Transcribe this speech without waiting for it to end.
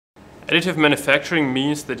Additive manufacturing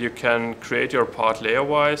means that you can create your part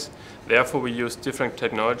layer-wise. Therefore, we use different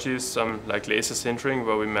technologies like laser sintering,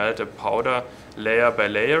 where we melt a powder layer by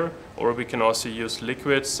layer, or we can also use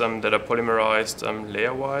liquids that are polymerized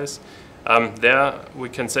layer-wise. There we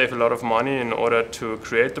can save a lot of money in order to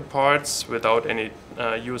create the parts without any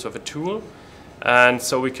use of a tool. And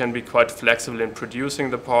so we can be quite flexible in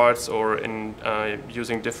producing the parts or in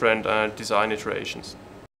using different design iterations.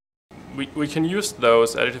 We can use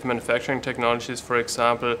those additive manufacturing technologies, for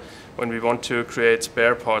example, when we want to create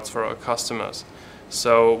spare parts for our customers.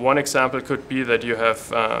 So one example could be that you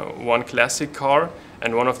have one classic car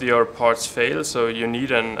and one of your parts fails, so you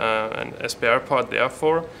need a spare part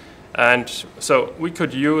therefore. And so we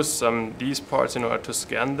could use these parts in order to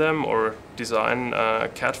scan them or design a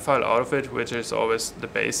CAD file out of it, which is always the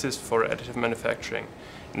basis for additive manufacturing.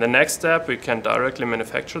 In the next step, we can directly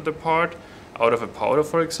manufacture the part out of a powder,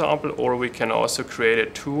 for example, or we can also create a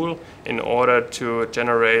tool in order to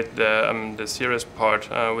generate the series part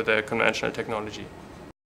with a conventional technology.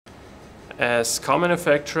 As car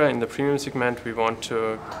manufacturer in the premium segment, we want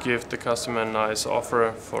to give the customer a nice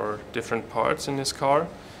offer for different parts in his car.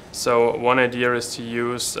 So one idea is to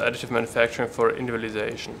use additive manufacturing for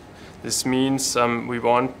individualization. This means we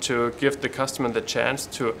want to give the customer the chance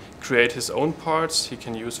to create his own parts he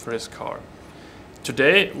can use for his car.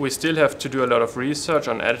 Today, we still have to do a lot of research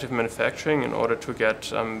on additive manufacturing in order to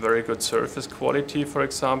get very good surface quality, for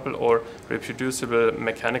example, or reproducible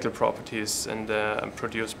mechanical properties in the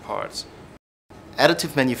produced parts.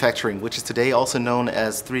 Additive manufacturing, which is today also known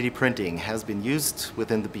as 3D printing, has been used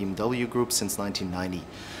within the BMW Group since 1990.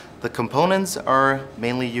 The components are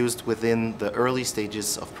mainly used within the early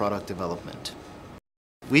stages of product development.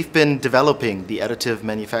 We've been developing the additive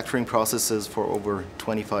manufacturing processes for over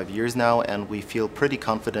 25 years now, and we feel pretty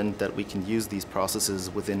confident that we can use these processes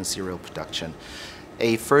within a serial production.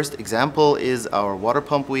 A first example is our water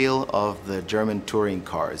pump wheel of the German touring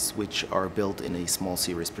cars, which are built in a small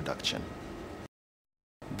series production.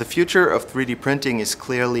 The future of 3D printing is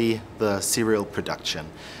clearly the serial production.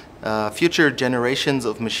 Future generations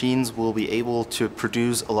of machines will be able to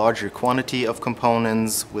produce a larger quantity of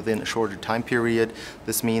components within a shorter time period.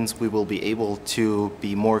 This means we will be able to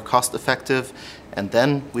be more cost effective, and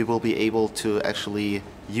then we will be able to actually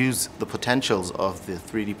use the potentials of the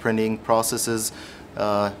 3D printing processes,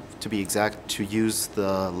 to be exact, to use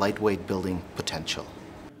the lightweight building potential.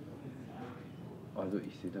 Also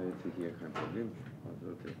ich sehe da jetzt hier kein Problem.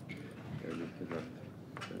 Also ehrlich gesagt.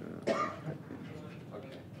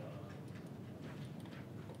 Okay.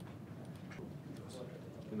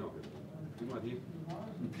 Genau. Immerhin.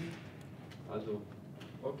 Also,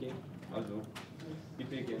 okay. Also,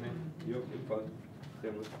 bitte gerne. Ja, auf jeden Fall.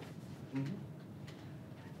 Servus.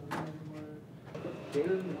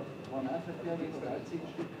 Stellen, Warenverkehr mit 13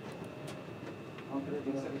 Stück. Andere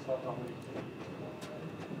Dienstleistungen.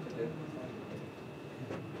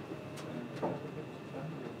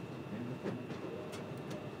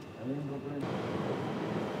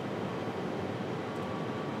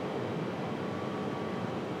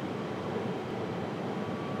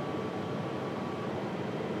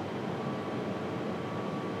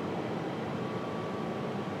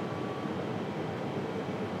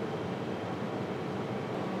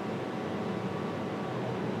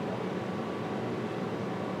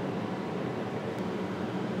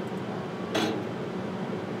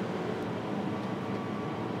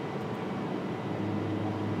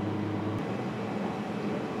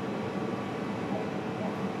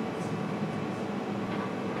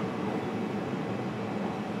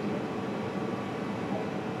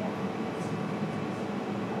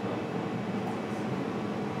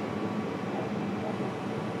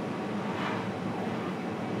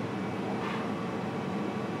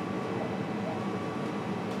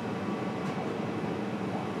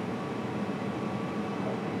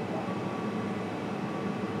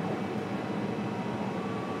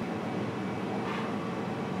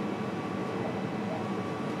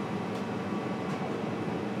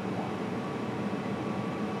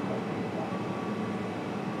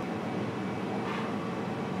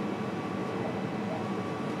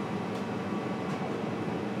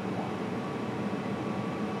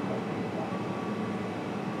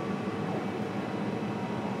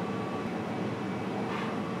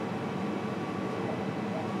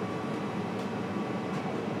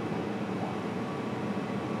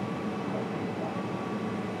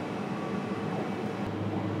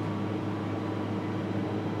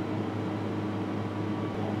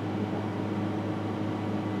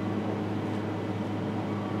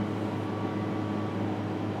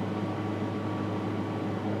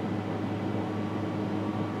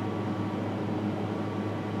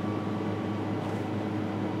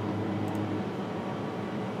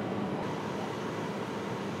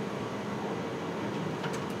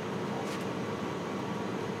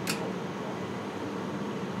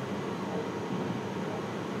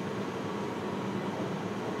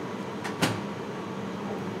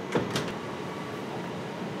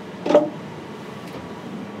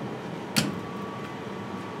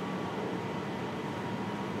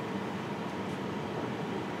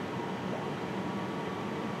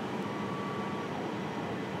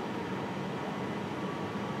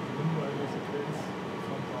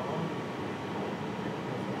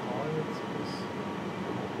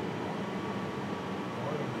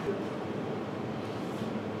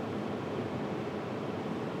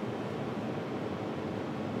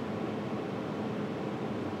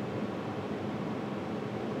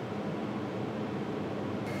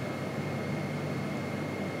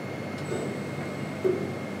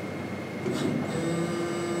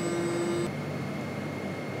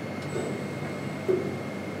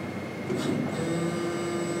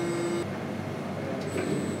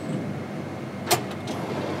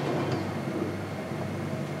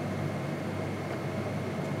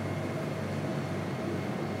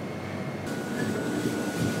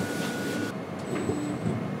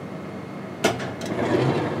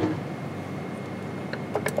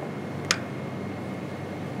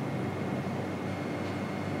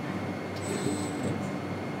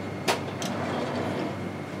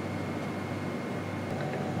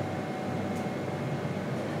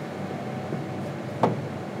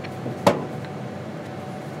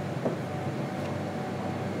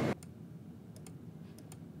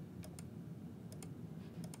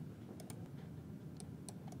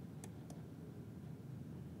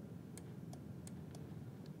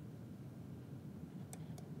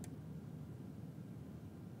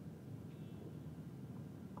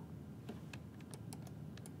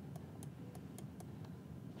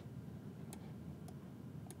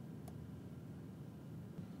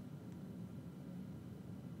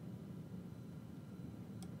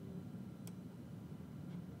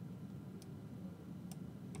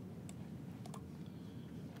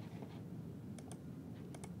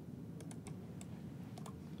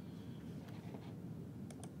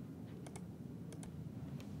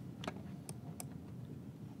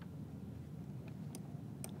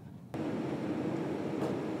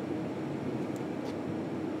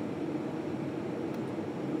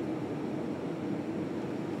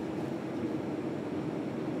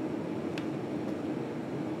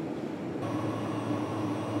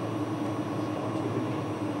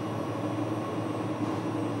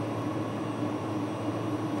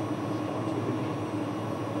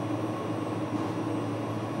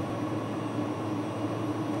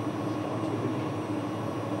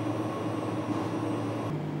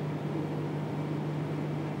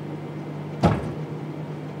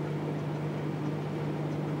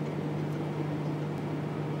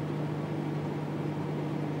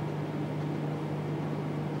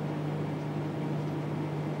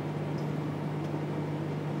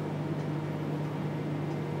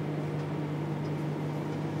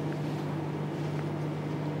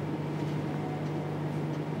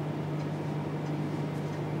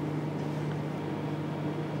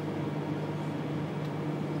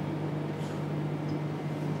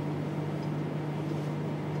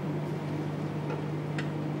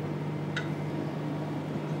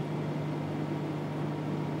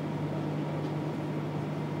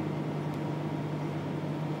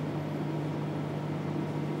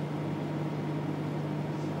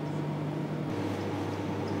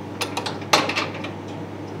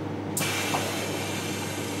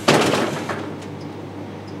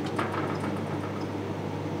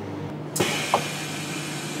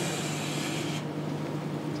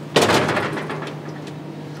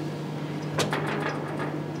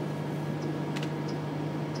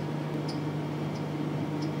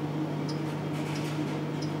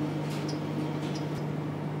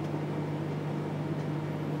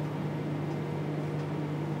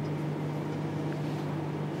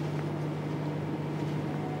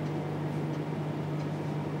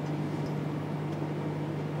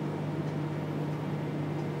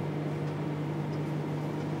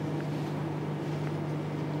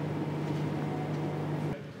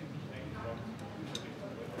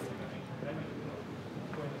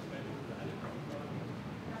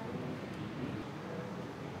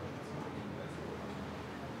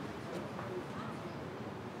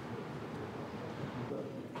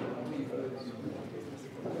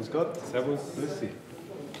 Grüß Gott. Servus. Grüß Sie.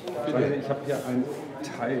 Ich habe hier ein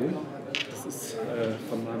Teil, das ist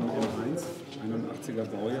von meinem M1, 81er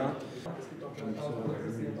Baujahr.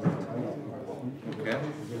 Okay.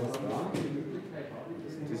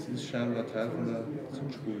 Das ist scheinbar Teil von der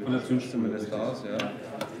Zündspule. Von der Zündspule, zumindest aus, ja.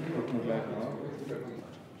 Gucken wir gleich nach.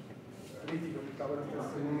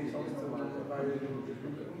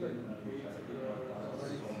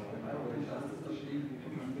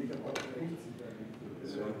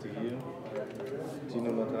 Sollte hier die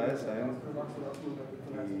Nummer 3 sein,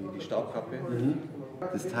 die Staubkappe.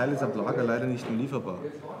 Das Teil ist ab Lager leider nicht mehr lieferbar.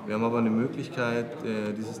 Wir haben aber eine Möglichkeit,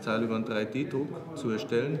 dieses Teil über einen 3D-Druck zu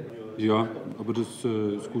erstellen. Ja, aber das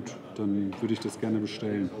ist gut. Dann würde ich das gerne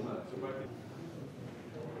bestellen.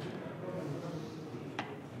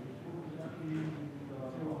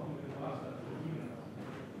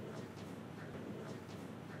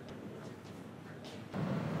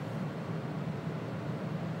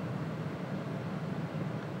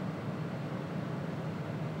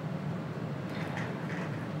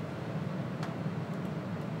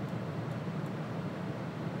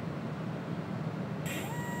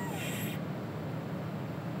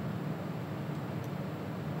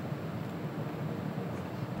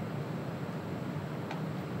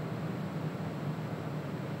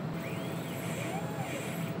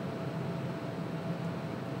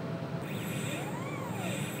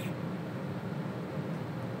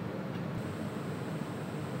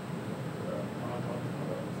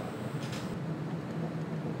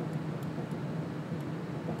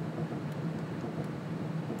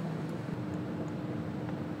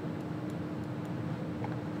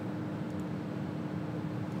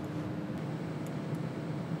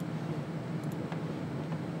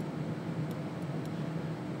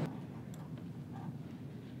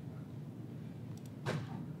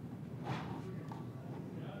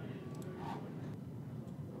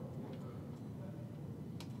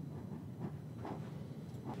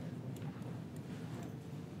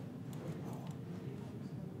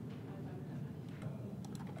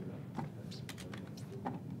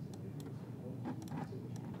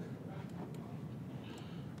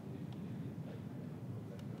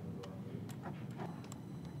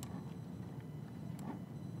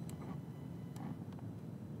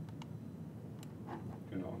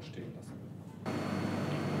 Genau, stehen lassen.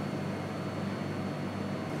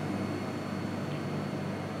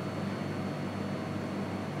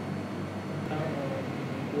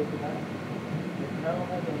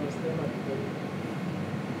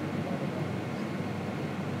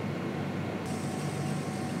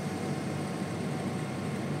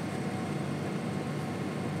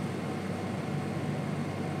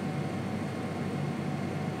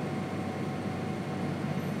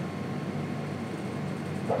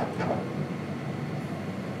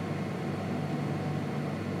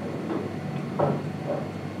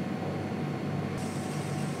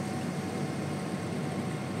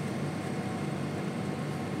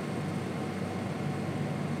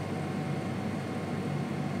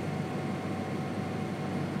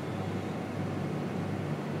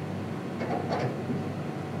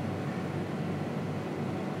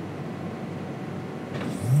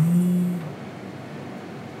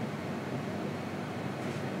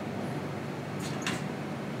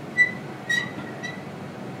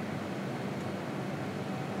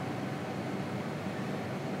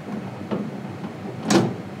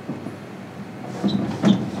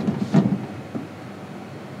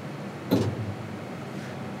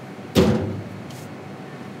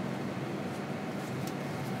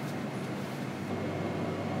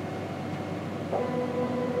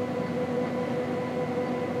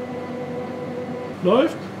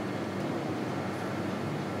 Läuft?